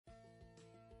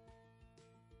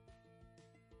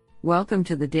Welcome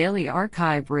to the Daily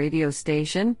Archive radio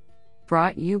station,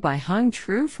 brought you by Hung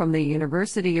Tru from the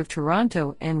University of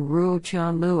Toronto and Ruo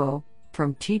Chan Luo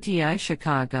from TTI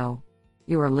Chicago.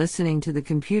 You are listening to the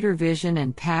Computer Vision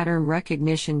and Pattern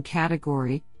Recognition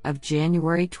category of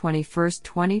January 21,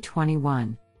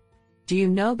 2021. Do you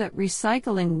know that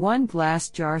recycling one glass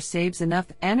jar saves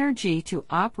enough energy to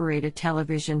operate a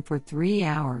television for 3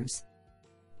 hours?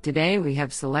 Today we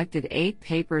have selected 8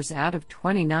 papers out of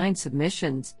 29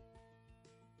 submissions.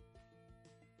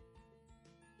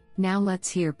 Now let's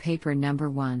hear paper number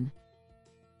 1.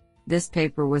 This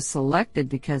paper was selected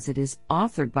because it is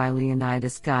authored by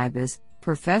Leonidas Guibas,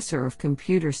 Professor of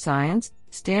Computer Science,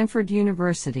 Stanford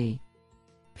University.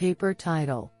 Paper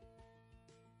title: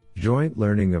 Joint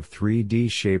Learning of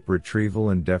 3D Shape Retrieval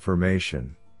and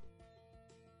Deformation.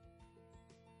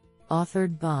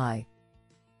 Authored by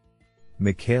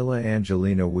Michaela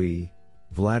Angelina Wee,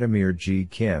 Vladimir G.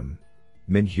 Kim,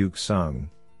 Minhyuk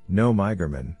Sung, Noam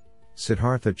Eigerman,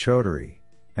 Siddhartha Chaudhary,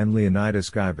 and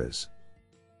Leonidas Guibas.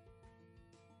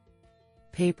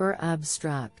 Paper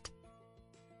abstract: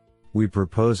 We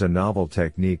propose a novel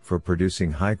technique for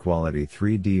producing high-quality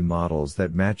 3D models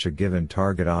that match a given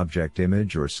target object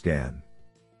image or scan.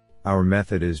 Our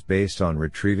method is based on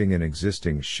retrieving an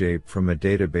existing shape from a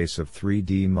database of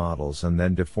 3D models and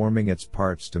then deforming its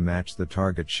parts to match the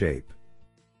target shape.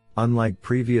 Unlike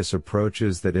previous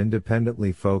approaches that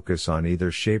independently focus on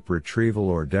either shape retrieval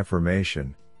or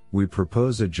deformation, we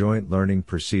propose a joint learning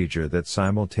procedure that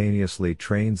simultaneously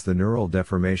trains the neural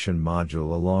deformation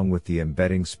module along with the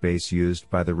embedding space used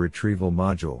by the retrieval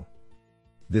module.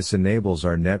 This enables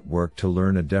our network to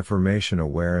learn a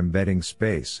deformation-aware embedding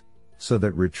space, so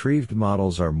that retrieved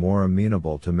models are more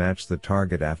amenable to match the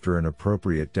target after an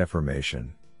appropriate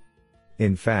deformation.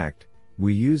 In fact,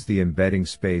 we use the embedding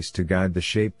space to guide the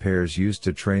shape pairs used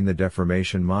to train the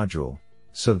deformation module,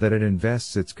 so that it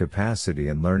invests its capacity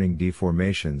in learning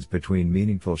deformations between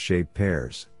meaningful shape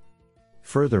pairs.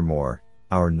 Furthermore,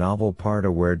 our novel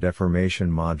part-aware deformation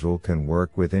module can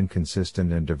work with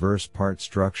inconsistent and diverse part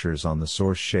structures on the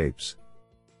source shapes.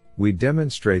 We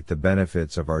demonstrate the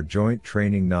benefits of our joint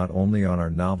training not only on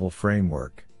our novel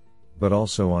framework, but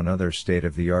also on other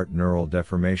state-of-the-art neural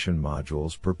deformation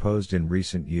modules proposed in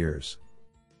recent years.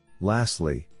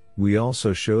 Lastly, we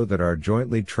also show that our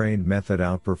jointly trained method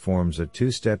outperforms a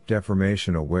two-step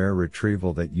deformation-aware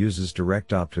retrieval that uses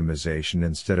direct optimization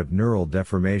instead of neural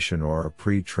deformation or a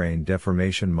pre-trained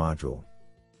deformation module.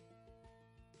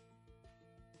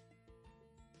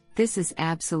 This is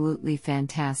absolutely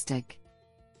fantastic.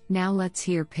 Now let's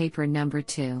hear paper number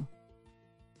 2.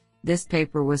 This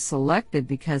paper was selected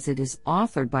because it is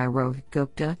authored by Rohit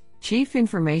Gupta, Chief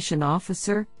Information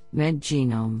Officer,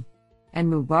 MedGenome, and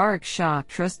Mubarak Shah,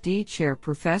 Trustee Chair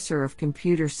Professor of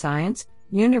Computer Science,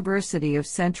 University of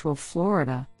Central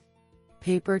Florida.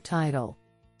 Paper title: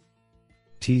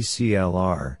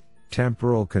 TCLR,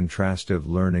 Temporal Contrastive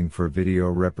Learning for Video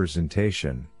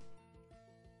Representation.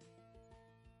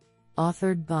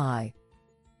 Authored by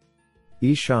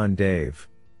Ishan Dave,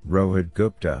 Rohit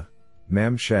Gupta,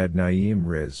 Mamshad Naeem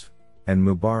Rizv, and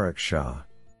Mubarak Shah.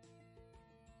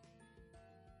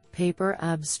 Paper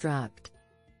abstract: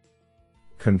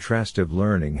 Contrastive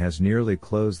learning has nearly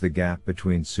closed the gap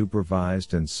between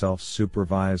supervised and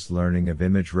self-supervised learning of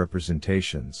image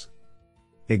representations.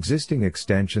 Existing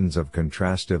extensions of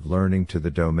contrastive learning to the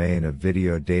domain of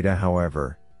video data,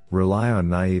 however, rely on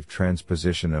naive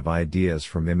transposition of ideas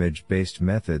from image-based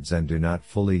methods and do not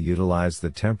fully utilize the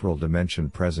temporal dimension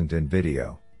present in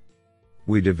video.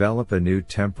 We develop a new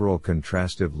temporal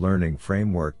contrastive learning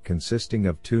framework consisting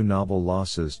of 2 novel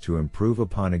losses to improve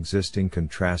upon existing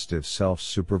contrastive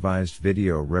self-supervised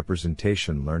video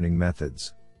representation learning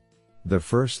methods. The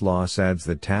first loss adds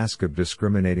the task of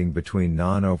discriminating between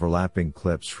non-overlapping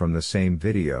clips from the same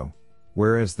video,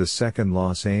 whereas the second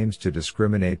loss aims to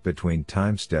discriminate between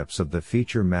timesteps of the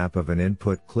feature map of an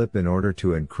input clip in order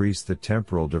to increase the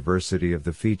temporal diversity of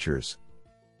the features.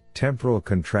 Temporal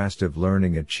contrastive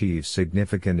learning achieves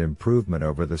significant improvement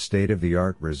over the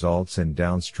state-of-the-art results in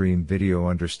downstream video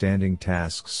understanding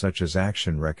tasks such as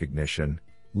action recognition,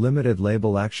 limited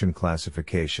label action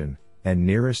classification, and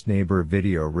nearest neighbor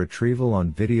video retrieval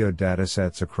on video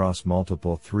datasets across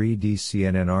multiple 3D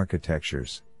CNN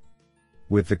architectures.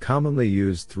 With the commonly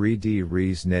used 3D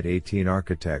ResNet 18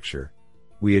 architecture,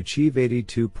 we achieve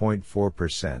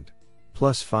 82.4%,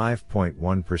 plus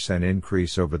 5.1%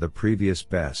 increase over the previous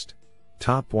best,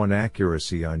 top 1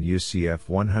 accuracy on UCF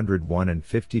 101 and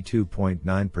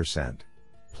 52.9%,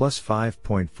 plus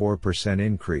 5.4%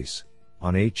 increase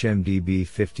on HMDB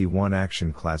 51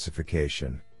 action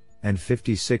classification, and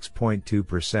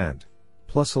 56.2%,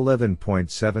 plus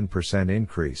 11.7%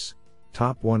 increase.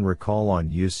 Top 1 recall on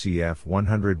UCF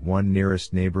 101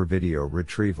 nearest neighbor video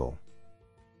retrieval.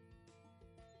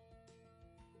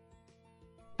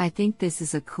 I think this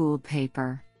is a cool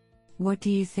paper. What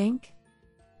do you think?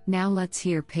 Now let's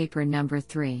hear paper number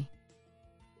 3.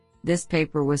 This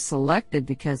paper was selected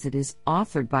because it is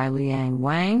authored by Liang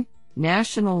Wang,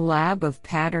 National Lab of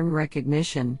Pattern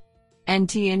Recognition, and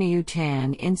Tianyu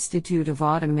Tan Institute of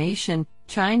Automation,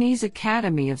 Chinese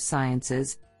Academy of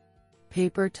Sciences.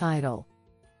 Paper title: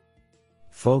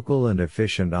 Focal and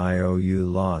Efficient IOU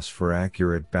Loss for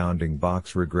Accurate Bounding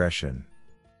Box Regression.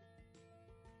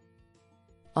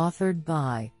 Authored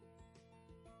by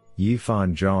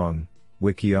Yifan Zhang,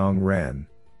 Wiqiang Ren,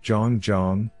 Zhong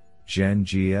Zhang, Zhen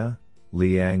Jia,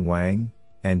 Liang Wang,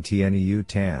 and Tianyu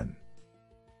Tan.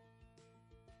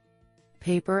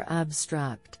 Paper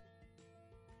abstract: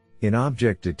 In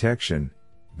object detection,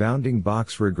 bounding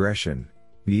box regression,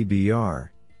 BBR,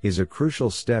 is a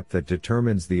crucial step that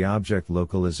determines the object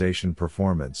localization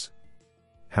performance.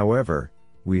 However,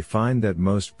 we find that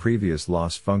most previous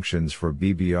loss functions for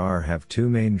BBR have two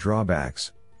main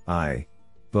drawbacks,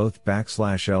 both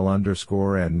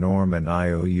 \L_ and norm and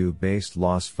IOU-based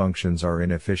loss functions are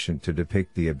inefficient to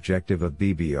depict the objective of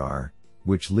BBR,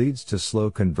 which leads to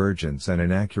slow convergence and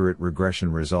inaccurate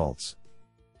regression results.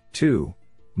 2.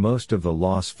 Most of the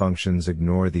loss functions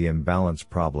ignore the imbalance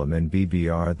problem in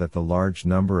BBR that the large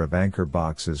number of anchor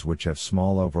boxes which have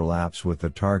small overlaps with the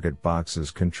target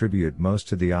boxes contribute most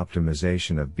to the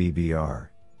optimization of BBR.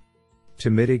 To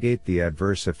mitigate the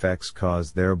adverse effects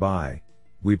caused thereby,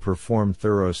 we performed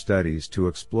thorough studies to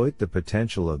exploit the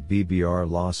potential of BBR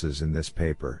losses in this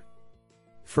paper.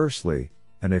 Firstly,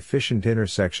 an efficient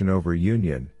intersection over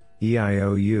union,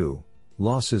 EIOU,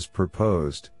 loss is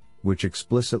proposed, which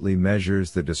explicitly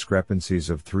measures the discrepancies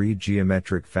of three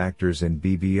geometric factors in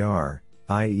BBR,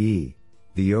 i.e.,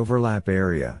 the overlap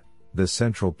area, the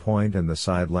central point and the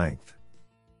side length.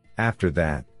 After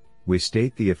that, we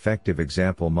state the effective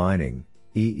example mining,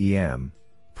 EEM,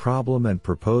 problem and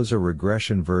propose a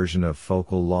regression version of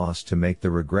focal loss to make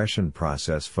the regression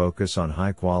process focus on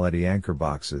high-quality anchor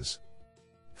boxes.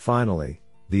 Finally,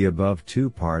 the above two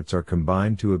parts are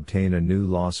combined to obtain a new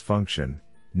loss function,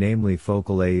 namely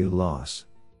focal AU loss.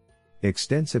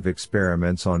 Extensive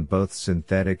experiments on both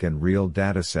synthetic and real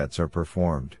datasets are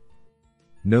performed.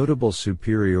 Notable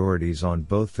superiorities on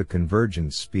both the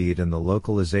convergence speed and the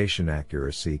localization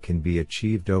accuracy can be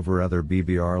achieved over other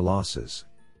BBR losses.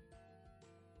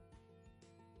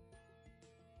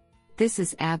 This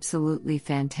is absolutely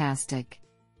fantastic.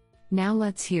 Now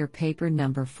let's hear paper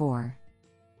number 4.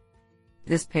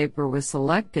 This paper was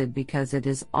selected because it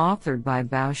is authored by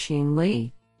Baoxin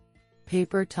Li.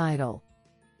 Paper title: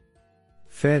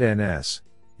 FedNS,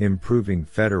 Improving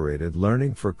Federated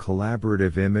Learning for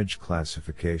Collaborative Image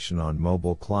Classification on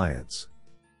Mobile Clients.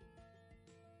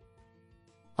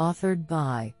 Authored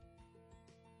by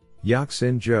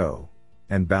Yaxin Zhou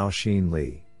and Baoxin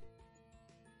Li.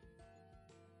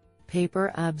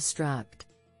 Paper abstract: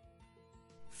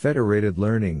 Federated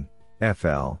learning,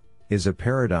 FL, is a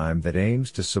paradigm that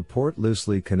aims to support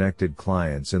loosely connected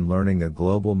clients in learning a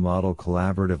global model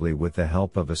collaboratively with the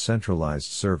help of a centralized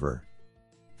server.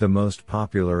 The most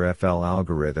popular FL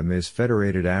algorithm is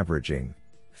federated averaging,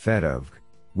 FEDAVG,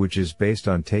 which is based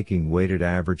on taking weighted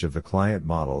average of the client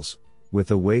models, with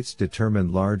the weights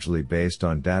determined largely based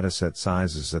on dataset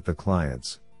sizes at the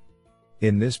clients.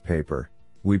 In this paper,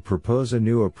 we propose a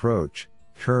new approach,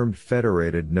 termed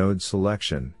Federated Node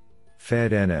Selection,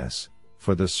 FedNS,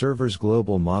 for the server's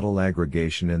global model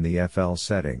aggregation in the FL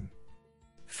setting.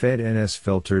 FedNS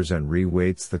filters and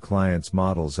reweights the client's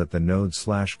models at the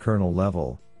node/kernel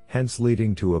level, hence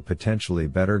leading to a potentially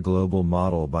better global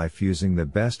model by fusing the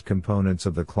best components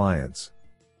of the clients.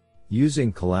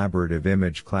 Using collaborative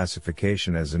image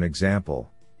classification as an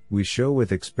example, we show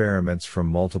with experiments from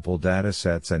multiple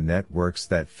datasets and networks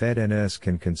that FedNS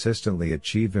can consistently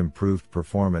achieve improved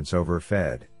performance over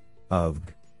FedAVG.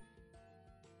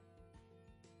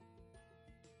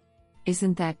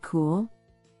 Isn't that cool?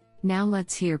 Now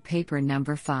let's hear paper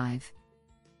number 5.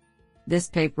 This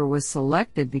paper was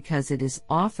selected because it is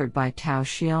authored by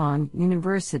Taoxiang,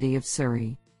 University of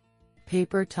Surrey.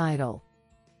 Paper title: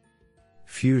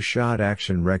 Few-shot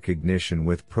action recognition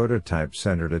with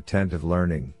prototype-centered attentive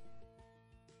learning.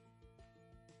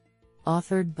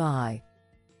 Authored by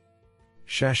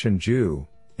Shashan Zhu,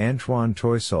 Antoine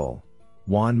Toisol,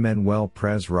 Juan Manuel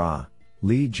Perez Ra,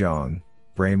 Li Zhang,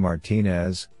 Bray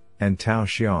Martinez, and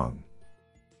Taoxiang.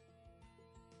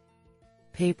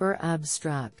 Paper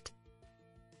abstract: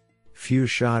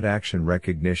 Few-shot action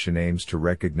recognition aims to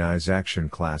recognize action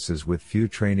classes with few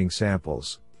training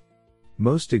samples.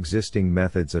 Most existing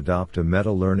methods adopt a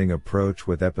meta-learning approach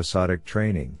with episodic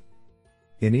training.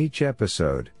 In each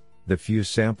episode, the few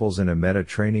samples in a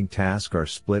meta-training task are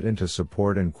split into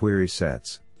support and query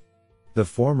sets. The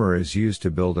former is used to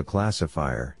build a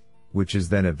classifier, which is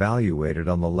then evaluated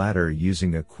on the latter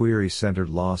using a query-centered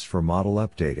loss for model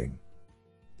updating.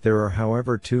 There are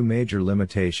however two major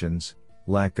limitations: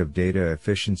 lack of data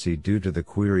efficiency due to the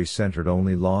query-centered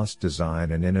only loss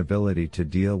design and inability to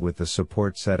deal with the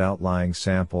support set outlying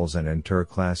samples and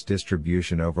inter-class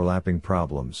distribution overlapping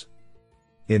problems.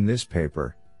 In this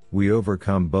paper, we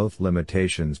overcome both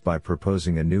limitations by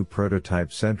proposing a new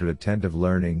prototype-centered attentive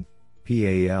learning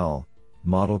 (PAL)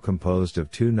 model composed of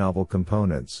two novel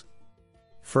components.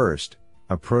 First,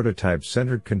 a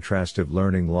prototype-centered contrastive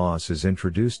learning loss is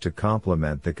introduced to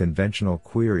complement the conventional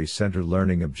query-centered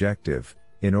learning objective,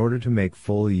 in order to make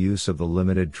full use of the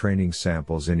limited training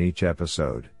samples in each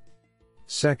episode.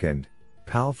 Second,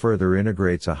 PAL further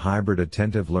integrates a hybrid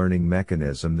attentive learning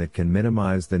mechanism that can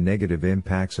minimize the negative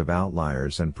impacts of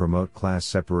outliers and promote class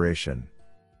separation.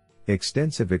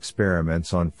 Extensive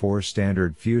experiments on 4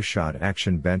 standard few-shot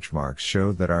action benchmarks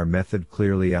show that our method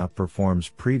clearly outperforms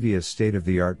previous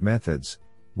state-of-the-art methods,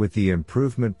 with the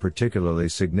improvement particularly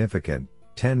significant,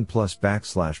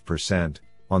 10+%,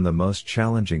 on the most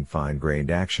challenging fine-grained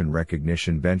action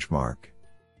recognition benchmark.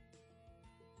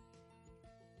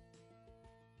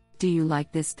 Do you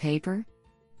like this paper?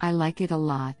 I like it a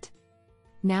lot.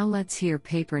 Now let's hear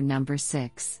paper number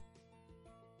 6.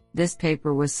 This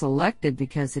paper was selected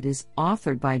because it is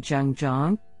authored by Zheng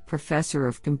Zhang, Professor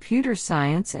of Computer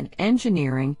Science and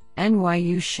Engineering,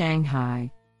 NYU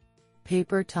Shanghai.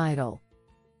 Paper title: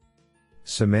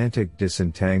 Semantic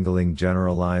Disentangling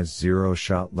Generalized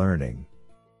Zero-Shot Learning.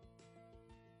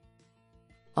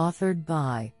 Authored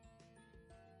by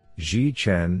Zhi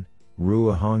Chen,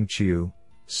 Ruihong Qiu,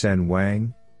 Sen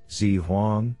Wang, Zi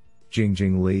Huang,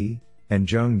 Jingjing Li, and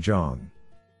Zheng Zhang.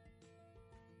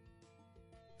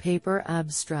 Paper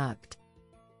abstract: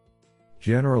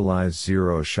 Generalized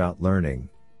Zero-Shot Learning,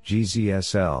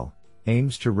 GZSL,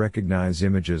 aims to recognize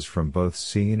images from both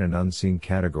seen and unseen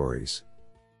categories.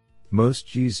 Most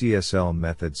GZSL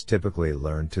methods typically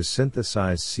learn to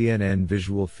synthesize CNN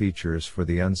visual features for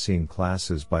the unseen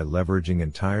classes by leveraging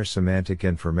entire semantic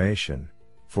information,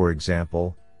 for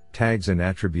example, tags and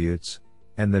attributes,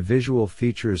 and the visual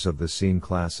features of the seen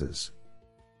classes.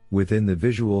 Within the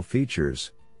visual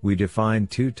features, we define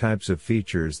two types of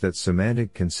features: that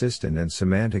semantic consistent and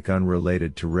semantic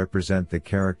unrelated, to represent the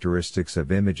characteristics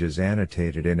of images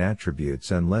annotated in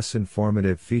attributes and less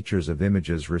informative features of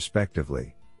images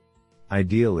respectively.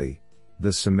 Ideally,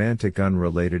 the semantic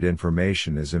unrelated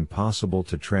information is impossible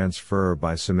to transfer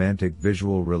by semantic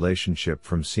visual relationship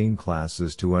from seen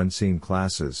classes to unseen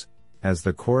classes, as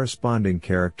the corresponding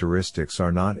characteristics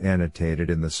are not annotated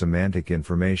in the semantic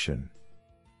information.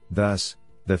 Thus,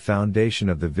 the foundation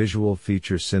of the visual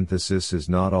feature synthesis is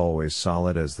not always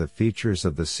solid, as the features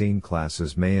of the seen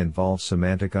classes may involve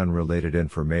semantic unrelated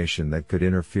information that could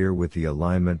interfere with the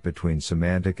alignment between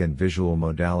semantic and visual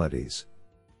modalities.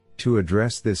 To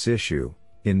address this issue,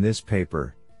 in this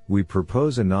paper, we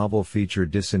propose a novel feature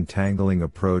disentangling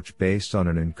approach based on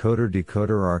an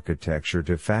encoder-decoder architecture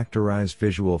to factorize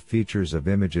visual features of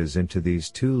images into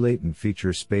these two latent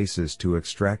feature spaces to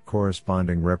extract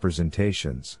corresponding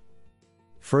representations.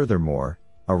 Furthermore,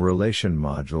 a relation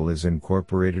module is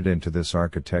incorporated into this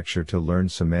architecture to learn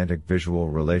semantic visual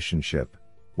relationship,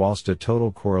 whilst a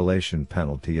total correlation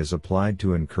penalty is applied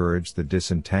to encourage the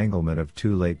disentanglement of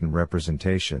two latent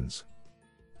representations.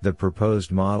 The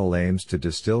proposed model aims to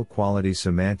distill quality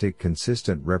semantic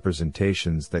consistent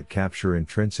representations that capture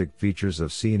intrinsic features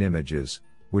of seen images,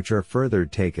 which are further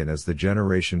taken as the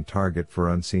generation target for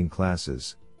unseen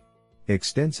classes.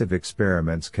 Extensive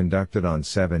experiments conducted on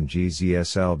 7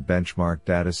 GZSL benchmark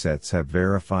datasets have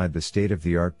verified the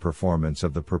state-of-the-art performance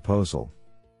of the proposal.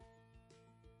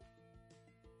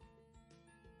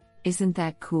 Isn't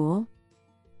that cool?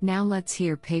 Now let's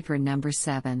hear paper number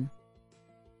 7.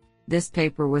 This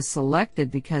paper was selected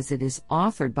because it is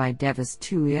authored by Devis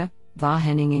Tuya,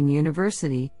 Wageningen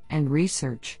University, and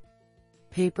research.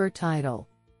 Paper title: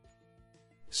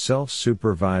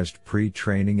 Self-supervised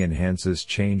pre-training enhances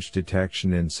change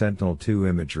detection in Sentinel-2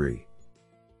 imagery.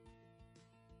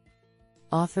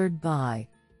 Authored by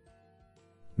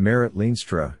Merit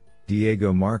Leenstra,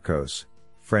 Diego Marcos,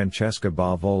 Francesca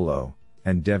Bavolo,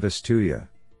 and Devis Tuya.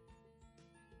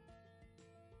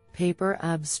 Paper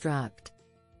abstract: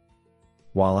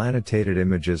 While annotated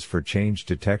images for change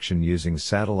detection using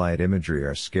satellite imagery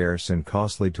are scarce and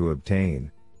costly to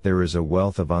obtain, there is a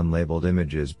wealth of unlabeled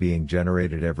images being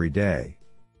generated every day.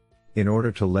 In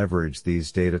order to leverage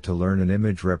these data to learn an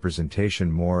image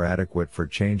representation more adequate for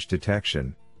change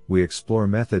detection, we explore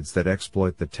methods that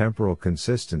exploit the temporal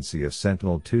consistency of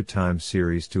Sentinel-2 time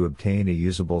series to obtain a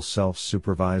usable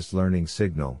self-supervised learning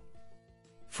signal.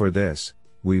 For this,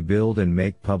 we build and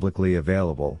make publicly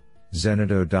available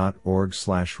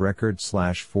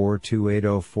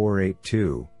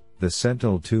Zenodo.org/record/4280482, the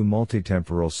Sentinel-2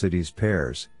 Multitemporal Cities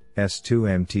Pairs,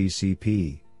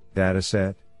 S2MTCP,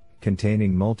 dataset,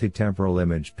 containing multitemporal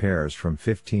image pairs from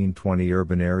 1520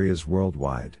 urban areas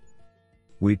worldwide.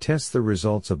 We test the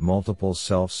results of multiple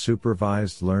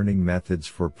self-supervised learning methods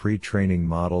for pre-training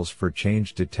models for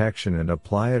change detection and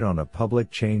apply it on a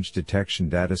public change detection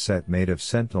dataset made of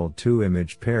Sentinel-2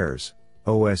 image pairs,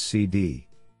 OSCD.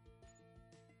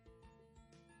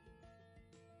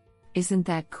 Isn't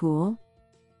that cool?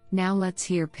 Now let's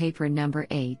hear paper number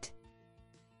 8.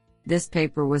 This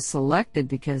paper was selected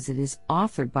because it is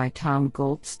authored by Tom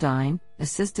Goldstein,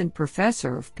 Assistant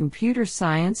Professor of Computer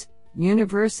Science,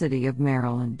 University of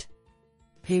Maryland.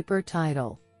 Paper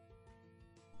title: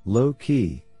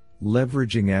 Low-Key,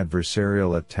 Leveraging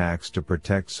Adversarial Attacks to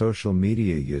Protect Social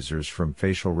Media Users from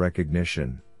Facial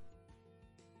Recognition.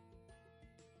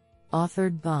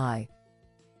 Authored by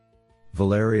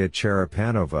Valeria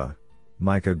Cherepanova,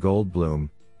 Micah Goldblum,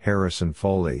 Harrison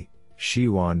Foley,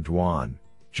 Shiwan Duan,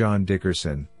 John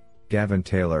Dickerson, Gavin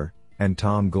Taylor, and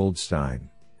Tom Goldstein.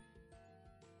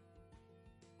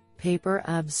 Paper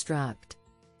abstract: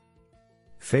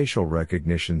 Facial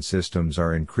recognition systems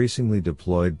are increasingly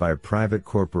deployed by private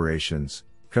corporations,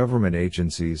 government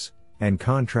agencies, and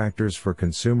contractors for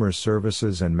consumer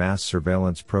services and mass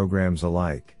surveillance programs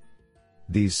alike.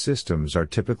 These systems are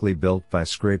typically built by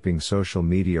scraping social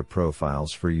media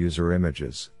profiles for user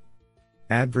images.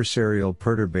 Adversarial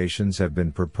perturbations have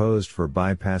been proposed for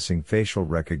bypassing facial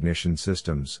recognition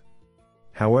systems.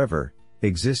 However,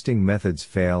 existing methods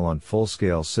fail on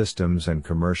full-scale systems and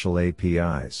commercial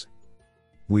APIs.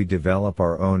 We develop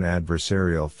our own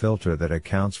adversarial filter that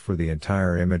accounts for the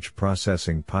entire image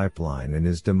processing pipeline and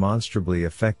is demonstrably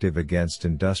effective against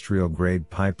industrial-grade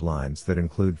pipelines that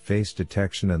include face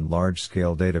detection and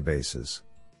large-scale databases.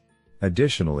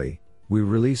 Additionally, we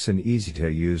release an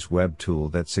easy-to-use web tool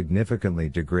that significantly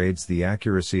degrades the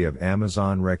accuracy of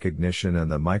Amazon Rekognition and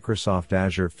the Microsoft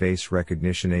Azure Face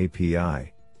Recognition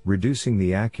API, reducing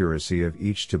the accuracy of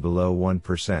each to below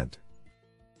 1%.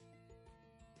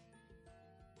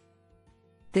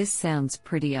 This sounds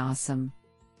pretty awesome.